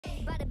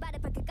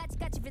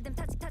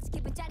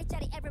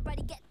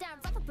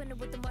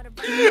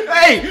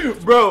Hey,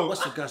 bro.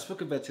 What's up, guys?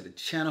 Welcome back to the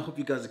channel. Hope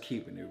you guys are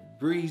keeping it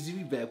breezy.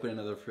 We back with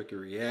another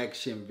freaking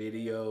reaction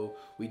video.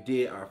 We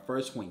did our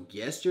first one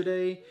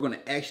yesterday. We're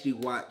gonna actually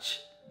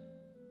watch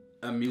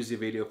a music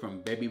video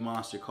from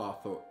Babymonster called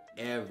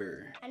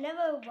Forever. I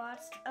never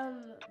watched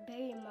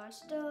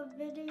Babymonster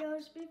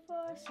videos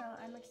before, so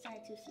I'm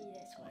excited to see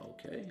this one.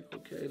 Okay,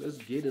 let's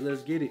get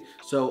it.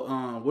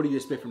 So, what do you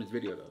expect from this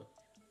video, though?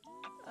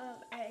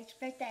 I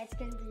expect that it's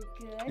gonna be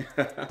good.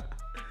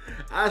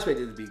 I expect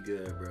it to be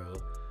good, bro.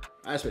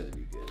 I expect it to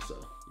be good.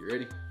 So, you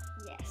ready?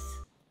 Yes.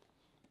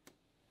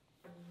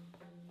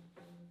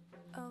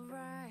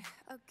 Alright,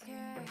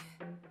 okay,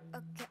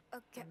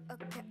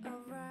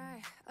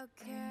 alright,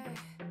 okay.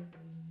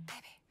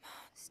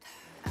 Babymonster.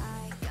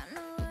 I got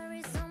no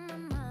worries on my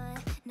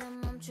mind.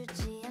 난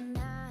멈추지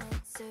않아,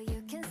 so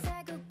you can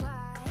say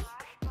goodbye.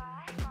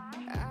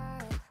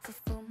 I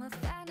fulfill my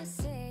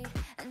fantasy,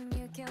 and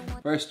you can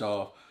want. First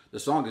off, the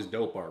song is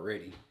dope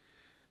already.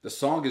 The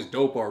song is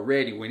dope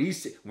already. When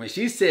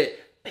she said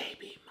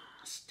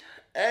Babymonster,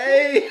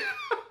 hey,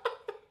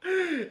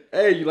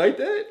 hey, you like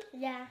that?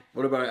 Yeah.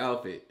 What about her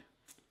outfit?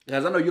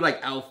 Because I know you like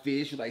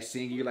outfits, you like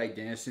singing, you like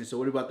dancing. So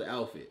what about the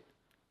outfit?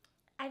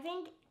 I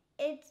think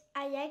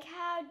I like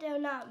how they're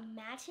not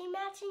matching,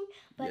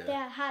 but Yeah. they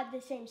have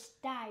the same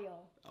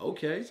style.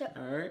 Okay, So-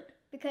 all right.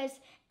 Because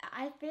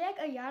I feel like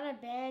a lot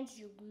of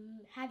bands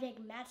have like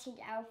matching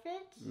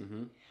outfits,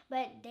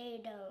 but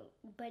they don't.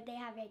 But they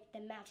have like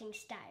the matching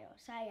style,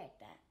 so I like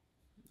that.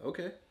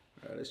 Okay,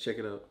 all right, let's check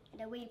it out.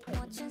 The way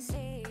pretty.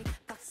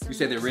 You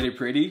said they're really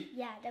pretty?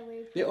 Yeah, the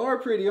way They are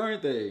pretty,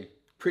 aren't they?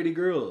 Pretty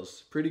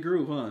girls. Pretty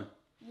group, huh?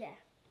 Yeah.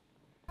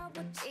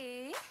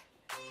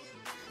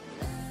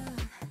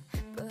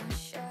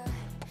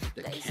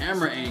 The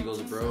camera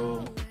angles,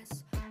 bro.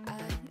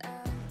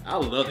 I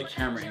love the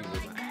camera angles.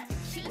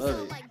 I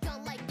love it.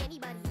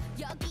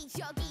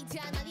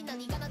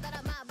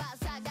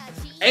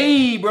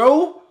 Hey,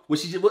 bro. What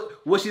she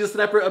just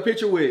snap a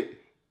picture with?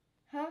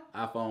 Huh?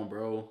 iPhone,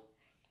 bro.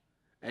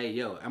 Hey,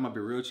 yo, I'm gonna be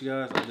real with you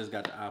guys. I just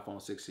got the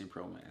iPhone 16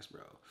 Pro Max,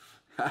 bro.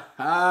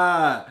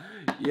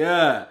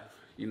 Yeah.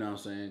 You know what I'm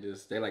saying?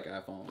 Just they like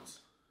iPhones.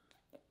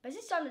 But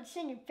she started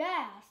singing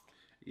fast.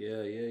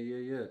 Yeah.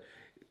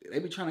 They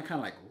be trying to kind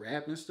of like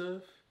rap and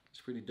stuff.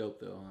 It's pretty dope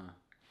though, huh?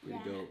 Pretty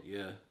dope,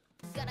 yeah.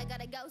 Gotta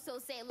go, so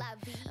say la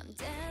vie. I'm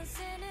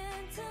dancing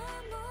in the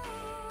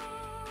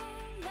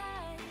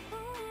moonlight.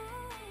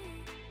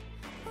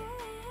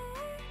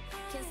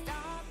 Can't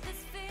stop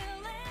this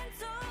feeling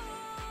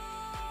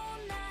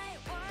tonight.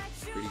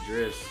 What Pretty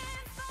dress.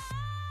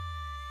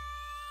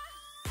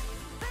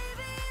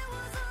 Baby, it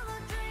was all a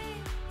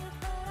dream. You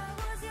thought I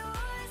was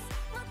yours.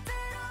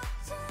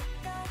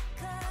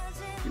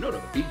 You know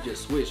the beat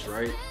just switched,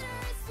 right?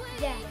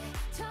 Yeah.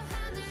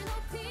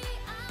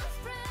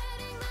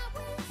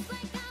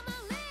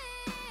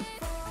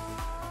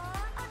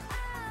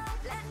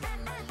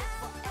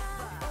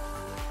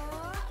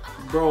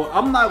 Bro,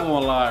 I'm not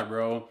gonna lie,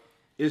 bro.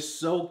 It's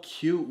so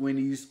cute when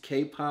these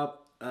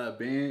K-pop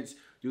bands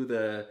do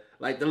the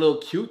little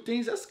cute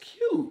things. That's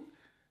cute.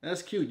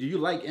 That's cute. Do you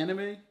like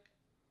anime?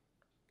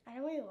 I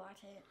don't really watch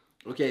it.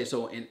 Okay,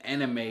 so in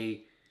anime,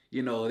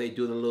 you know, they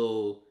do the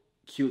little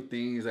cute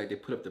things, like they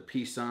put up the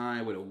peace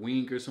sign with a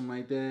wink or something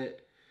like that.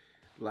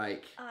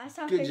 Like, I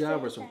saw good her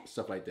job say or some that.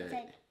 stuff like that.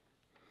 Like,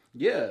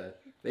 Yeah,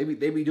 they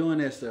be doing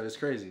that stuff. It's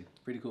crazy.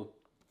 Pretty cool.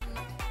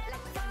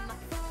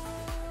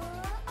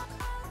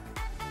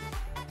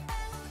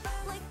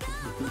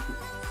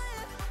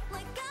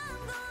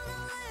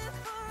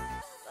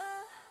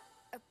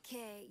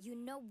 Okay, you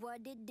know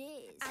what it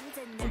is.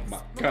 Oh my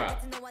God.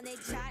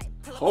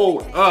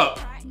 Hold up.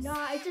 no,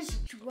 it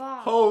just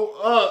dropped. Hold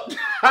up.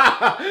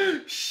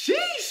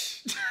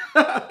 Sheesh.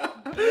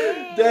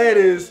 That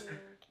is,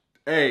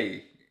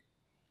 hey,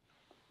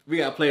 we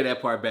gotta play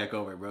that part back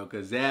over, bro,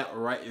 because that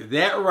right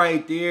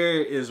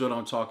there is what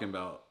I'm talking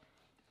about.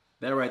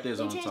 That right there is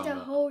They what I'm changed talking the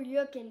about. whole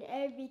look and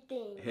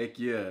everything. Heck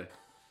yeah.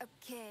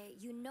 Okay,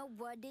 you know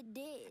what it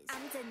is.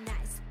 I'm the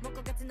nice.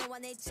 먹고 같은 너와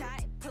내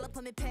type. Pull up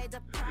on me, pay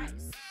the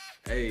price.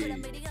 Hey. Put a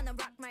meeting on the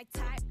rock my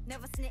type.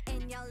 Never seen it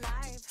in your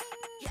life.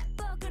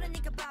 예뻐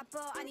그러니까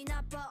바빠 아니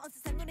나빠. 온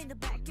세상 우리는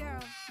bad girl.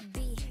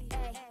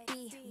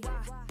 B-A-B-Y-M-O-N.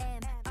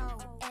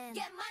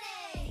 Get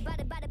money.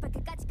 Body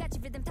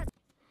발끝까지 rhythm touch.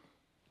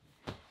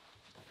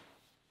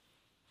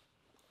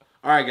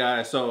 All right,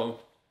 guys. So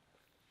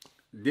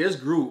this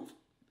group,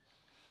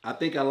 I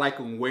think I like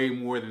them way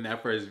more than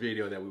that first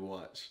video that we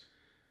watched.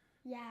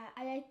 Yeah,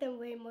 I like them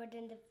way more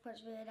than the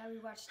first video that we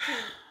watched too.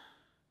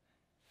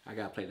 I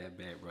gotta play that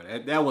back, bro.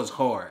 That was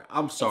hard.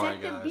 I'm sorry,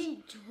 it's like guys. The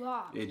beat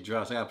dropped. It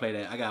drops. I gotta play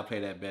that. I gotta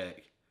play that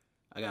back.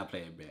 I gotta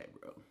play it back,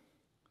 bro.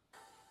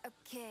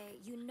 Okay,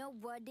 you know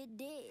what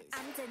it is.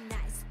 I'm the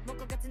nice.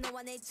 먹고 같은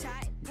너와 내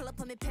type. Pull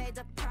up on me, pay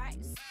the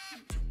price.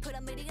 Put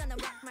a meeting on the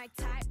rock my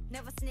type.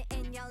 Never seen it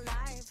in your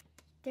life.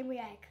 Then we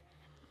like.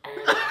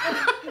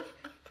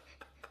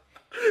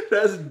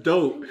 That's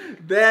dope.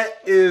 That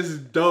is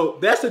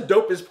dope. That's the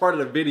dopest part of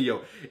the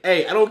video.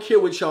 Hey, I don't care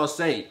what y'all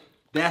say.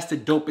 That's the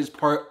dopest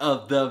part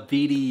of the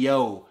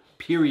video.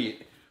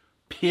 Period.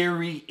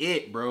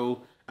 Period,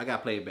 bro. I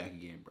gotta play it back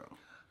again, bro.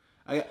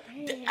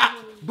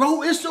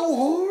 Bro, it's so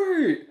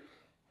hard.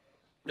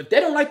 If they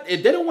don't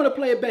want to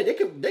play it back,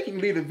 they can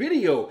leave the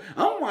video.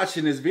 I'm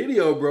watching this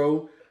video,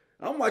 bro.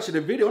 I'm watching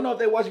the video. I don't know if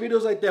they watch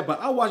videos like that, but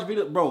I watch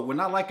videos, bro. When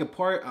I like a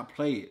part, I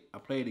play it. I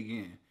play it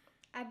again.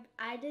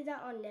 I did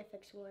that on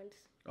Netflix once.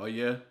 Oh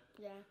yeah?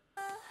 Yeah.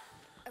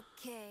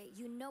 Okay,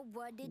 you know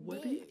what it is.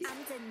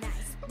 I'm the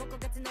nice. 먹고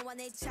같은 너와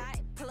내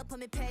차이. Pull up on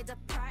me, pay the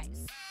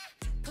price.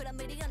 Put a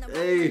million on the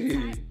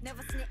Hey.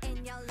 Never seen it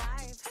in your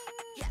life.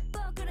 Yeah,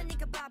 뭐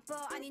그러니까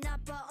바빠. 아니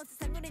나빠. 온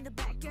세상 우린 the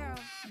bad girl.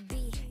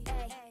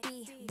 B-A-B-Y-M-O-N.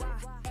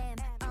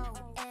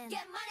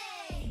 Get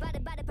money.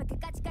 바래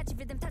끝까지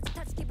rhythm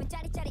touch 기분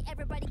짜리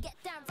everybody get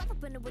down. Rough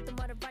up in it with the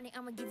motor running.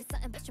 I'ma give you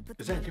something better.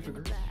 Is that a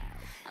different girl?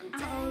 I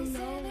don't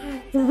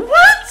know.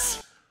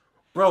 What?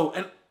 Bro,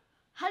 and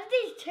How did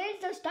they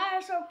change the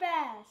style so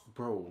fast?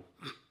 bro,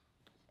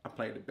 I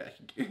played it back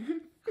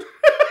again.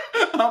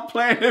 I'm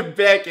playing it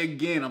back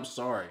again. I'm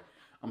sorry.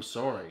 I'm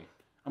sorry.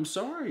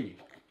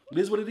 It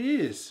is what it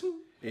is.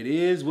 It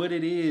is what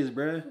it is,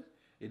 bruh.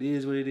 It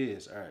is what it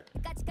is. All right.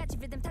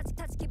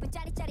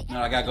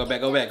 No, I gotta go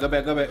back. Gotta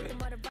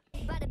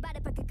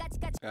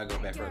go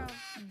back, bro.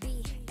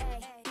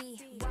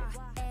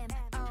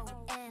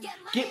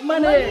 Get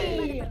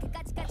money.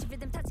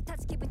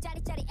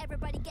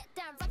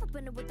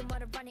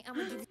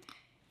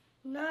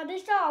 No, they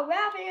start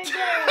rapping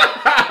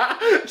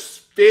again.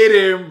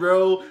 Spitting,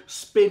 bro.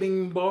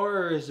 Spitting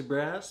bars,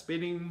 bruh.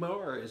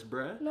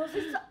 No,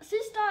 she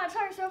started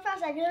talking so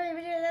fast. Like,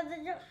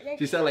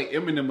 She sound like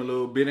Eminem a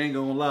little bit. Ain't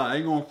gonna lie.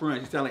 Ain't gonna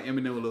front. She sound like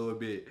Eminem a little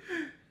bit.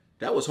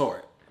 That was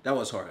hard. All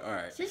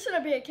right. She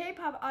shouldn't be a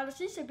K-pop artist.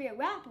 She should be a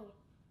rapper.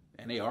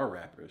 And they are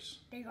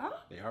rappers. They are?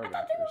 They are I rappers.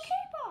 thought they were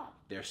K-pop.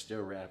 They're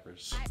still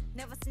rappers.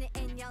 Never seen it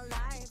in your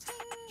life.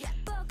 Yeah,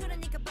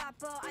 그러니까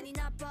바빠. 아니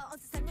나빠. 온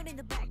세상 우린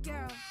the bad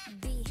girl.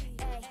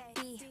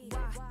 B-A-B-Y-M-O-N.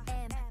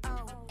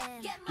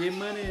 Get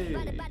money.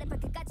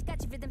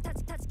 끝까지 rhythm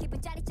touch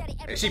기분 짜리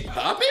Is she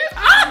popping?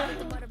 Ah!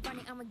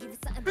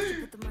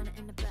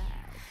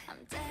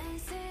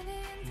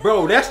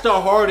 Bro, that's the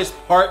hardest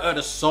part of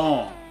the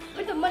song.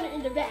 Put the money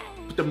in the bag.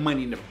 Put the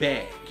money in the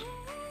bag.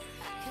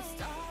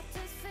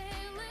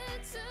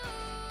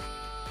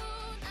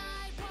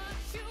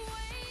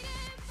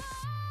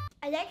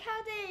 I like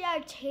how they are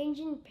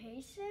changing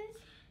paces.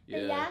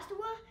 The Yeah. last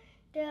one,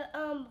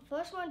 the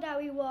first one that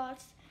we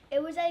watched,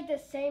 it was like the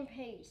same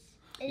pace.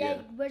 It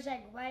was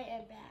like right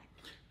and back.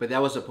 But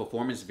that was a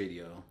performance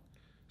video.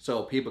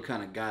 So people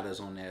kind of got us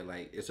on that,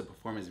 like, it's a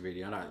performance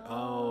video. I'm like,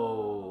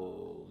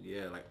 oh,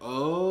 yeah, like,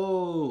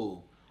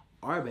 oh,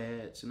 our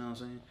bads, you know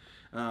what I'm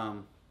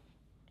saying?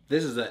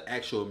 This is an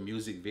actual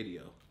music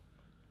video.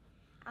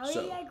 I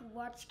only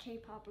watched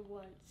K-pop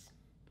once,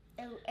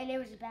 and it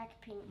was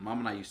Blackpink. Mom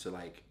and I used to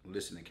like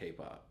listen to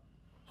K-pop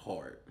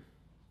hard.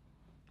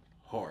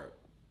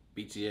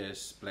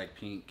 BTS,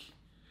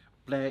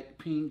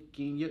 Blackpink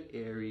in your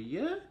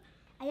area.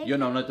 You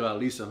don't know nothing about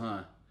Lisa,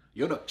 huh?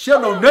 She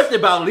don't know nothing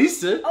about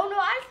Lisa. Oh no,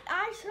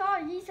 I saw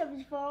Lisa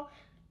before.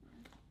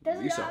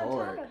 Doesn't Lisa talk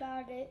hard.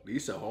 about it.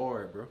 Lisa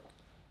hard, bro.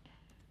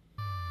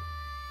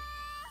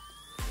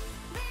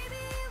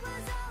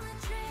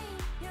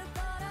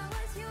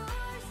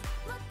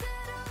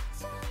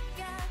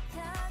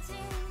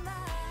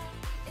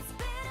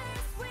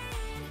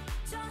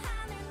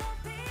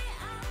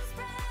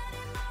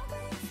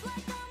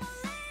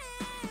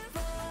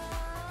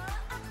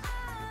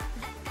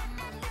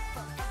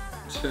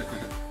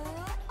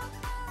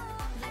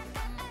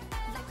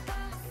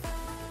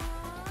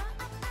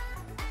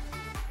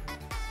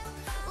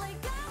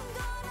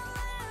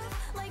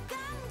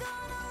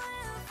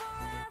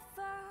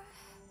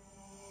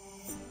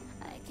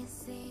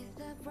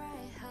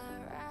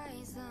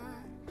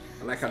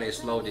 I like how they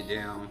slowed it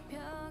down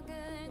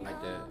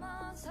like that.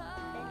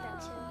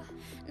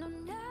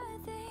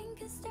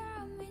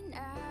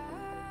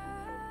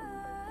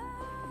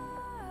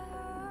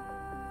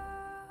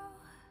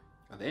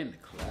 Are they in the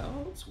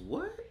clouds?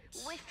 What?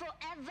 We forever,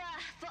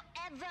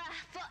 ever.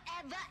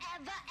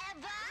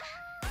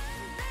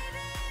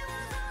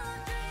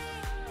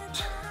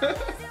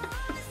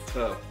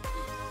 Tough.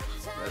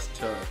 That's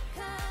tough.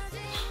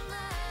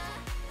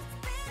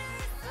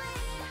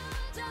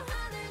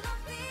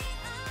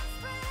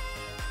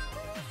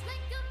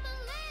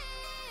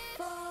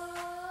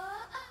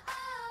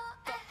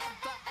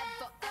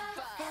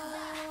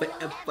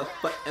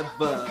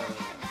 Forever.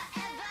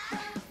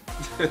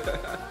 I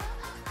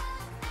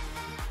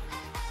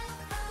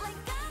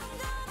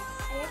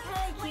like how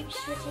they keep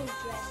switching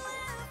dresses.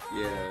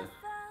 Yeah.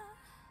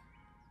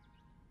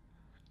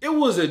 It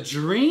was a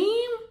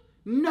dream?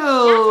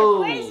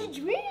 No. That's a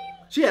crazy dream.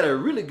 She had a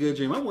really good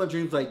dream. I want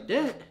dreams like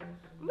that.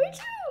 Me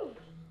too.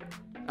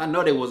 I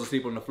know they wasn't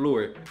sleeping on the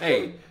floor.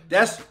 Hey,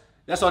 that's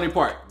the only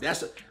part.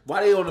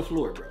 Why they on the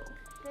floor, bro?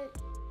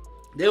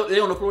 They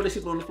on the floor, they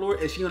sleep on the floor,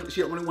 and she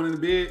the only one in the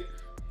bed.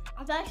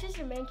 I thought she's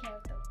the main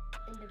character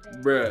in the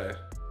bed. Bruh.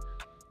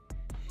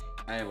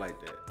 I ain't like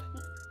that.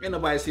 Ain't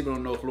nobody sleeping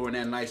on no floor in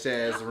that nice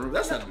ass room.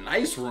 That's a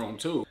nice room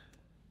too.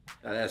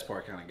 That last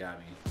part kind of got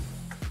me.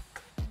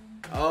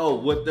 Oh,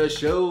 with the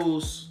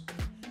shoes.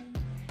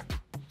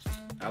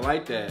 I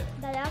like that.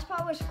 The last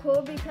part was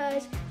cool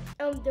because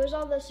those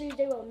are the shoes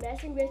they were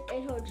messing with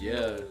in her dreams.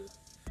 Yeah.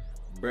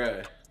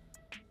 Bruh.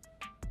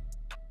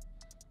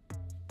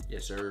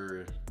 Yes,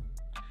 sir.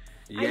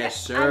 Yes,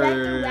 sir. I like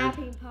the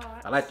rapping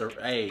part. I like the,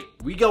 hey,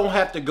 we gonna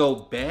have to go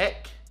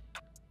back.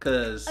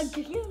 Cause.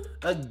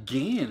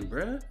 Again,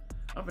 bruh.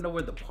 I don't even know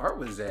where the part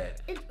was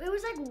at. It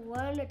was like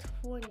 1 to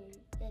 20.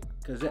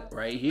 Cause that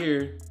right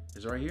here.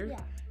 Is it right here?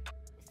 Yeah.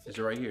 Is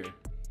it right here?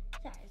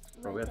 Yeah, it's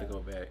Bro, we have to go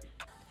back.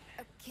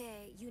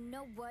 Okay, you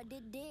know what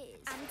it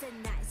is. I'm the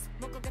nice.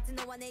 먹고 같은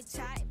너와 내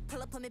type.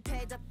 Pull up on me,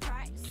 pay the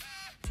price.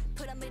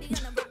 Put a million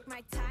on rock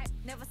my type.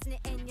 Never seen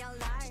it in your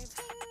life.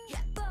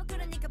 예뻐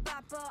그러니까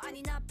바빠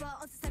아니 나빠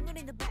어서 상관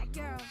in the back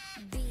girl.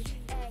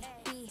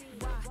 B-A-B-Y-M-O-N.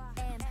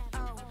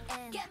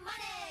 Get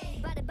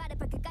money. Body body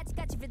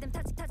까치 rhythm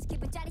touch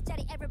기분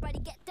짜릿짜릿 everybody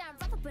get down.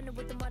 Fuck up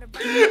with the motor.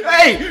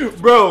 Hey,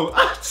 bro.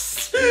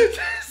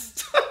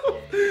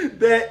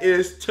 That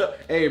is tough.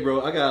 Hey,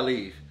 bro, I gotta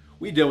leave.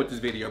 We done with this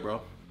video,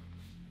 bro.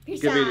 Peace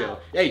Good out. video.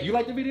 Hey, you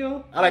like the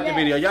video? I like the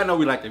video. Y'all know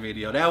we like the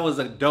video. That was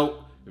a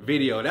dope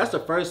video. That's the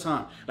first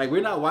time. Like,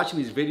 we're not watching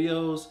these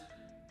videos.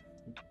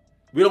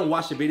 We don't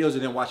watch the videos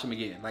and then watch them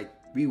again. Like,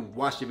 we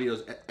watch the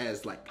videos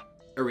as like,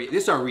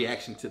 this is our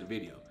reaction to the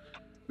video.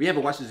 We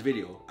haven't watched this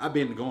video. I've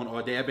been going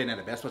all day. I've been at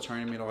a basketball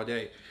tournament all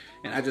day.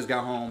 And I just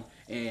got home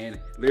and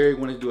Larry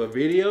wanted to do a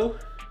video.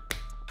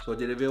 So I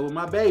did a video with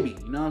my baby.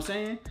 You know what I'm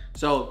saying?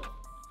 So,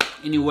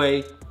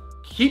 anyway,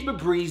 keep it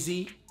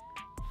breezy.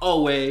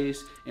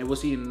 Always. And we'll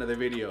see you in another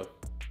video.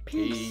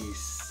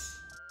 Peace.